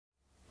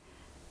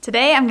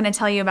Today I'm going to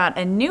tell you about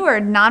a newer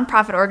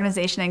nonprofit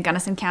organization in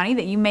Gunnison County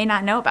that you may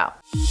not know about.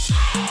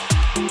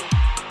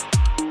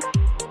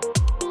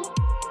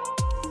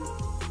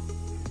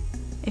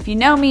 If you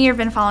know me or have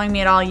been following me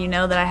at all, you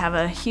know that I have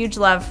a huge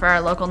love for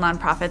our local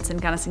nonprofits in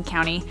Gunnison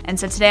County. And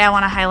so today I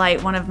want to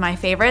highlight one of my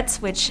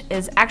favorites, which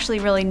is actually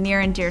really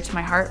near and dear to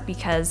my heart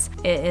because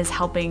it is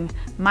helping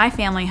my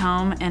family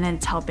home and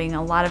it's helping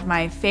a lot of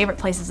my favorite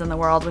places in the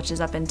world, which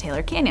is up in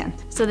Taylor Canyon.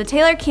 So the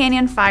Taylor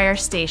Canyon Fire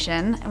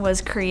Station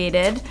was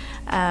created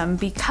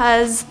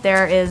because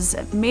there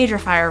is major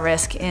fire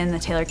risk in the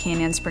Taylor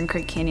Canyon, Spring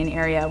Creek Canyon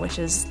area, which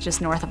is just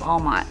north of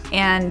Almont.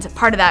 And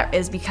part of that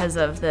is because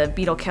of the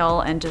beetle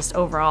kill and just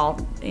overall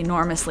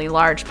enormously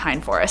large pine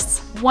forests.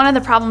 One of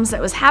the problems that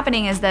was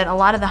happening is that a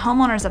lot of the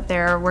homeowners up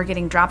there were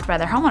getting dropped by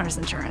their homeowners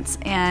insurance,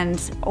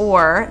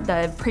 or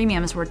the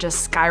premiums were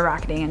just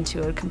skyrocketing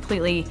into a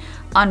completely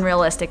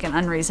unrealistic and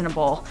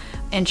unreasonable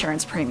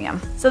insurance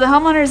premium. So the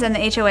homeowners and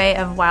the HOA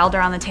of Wilder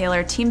on the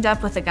Taylor teamed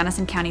up with the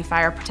Gunnison County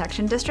Fire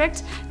Protection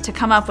District to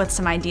come up with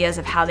some ideas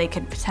of how they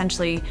could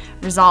potentially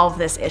resolve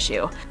this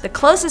issue. The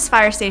closest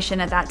fire station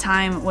at that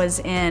time was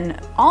in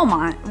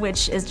Almont,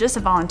 which is just a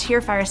volunteer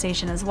fire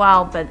station as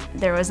well, but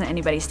there wasn't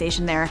anybody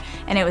stationed there,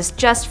 and it was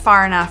just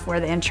far enough where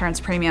the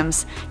insurance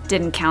premiums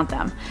didn't count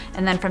them.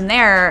 And then from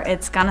there,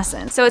 it's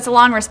Gunnison. So it's a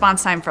long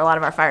response time for a lot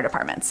of our fire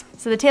departments.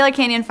 So the Taylor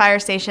Canyon Fire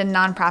Station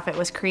nonprofit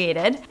was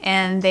created,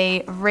 and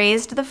they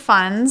raised the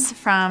funds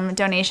from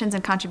donations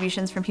and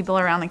contributions from people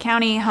around the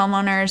county,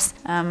 homeowners,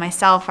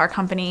 myself, our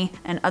company,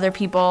 and other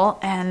people,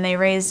 and they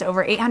raised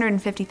over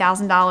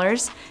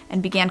 $850,000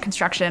 and began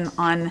construction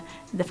on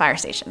the fire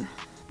station.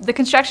 The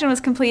construction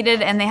was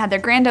completed and they had their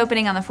grand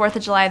opening on the 4th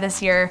of July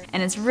this year,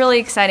 and it's really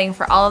exciting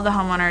for all of the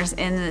homeowners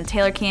in the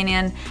Taylor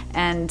Canyon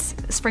and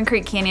Spring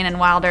Creek Canyon and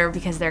Wilder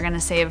because they're going to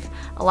save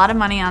a lot of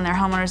money on their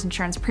homeowners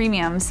insurance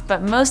premiums,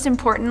 but most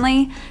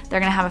importantly, they're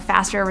going to have a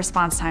faster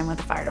response time with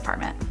the fire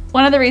department.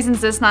 One of the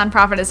reasons this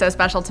nonprofit is so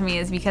special to me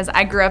is because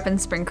I grew up in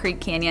Spring Creek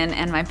Canyon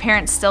and my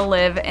parents still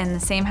live in the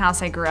same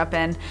house I grew up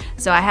in,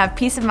 so I have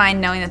peace of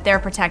mind knowing that they're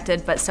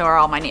protected, but so are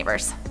all my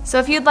neighbors. So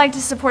if you'd like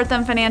to support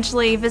them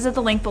financially, visit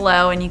the link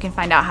below and you can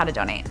find out how to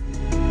donate.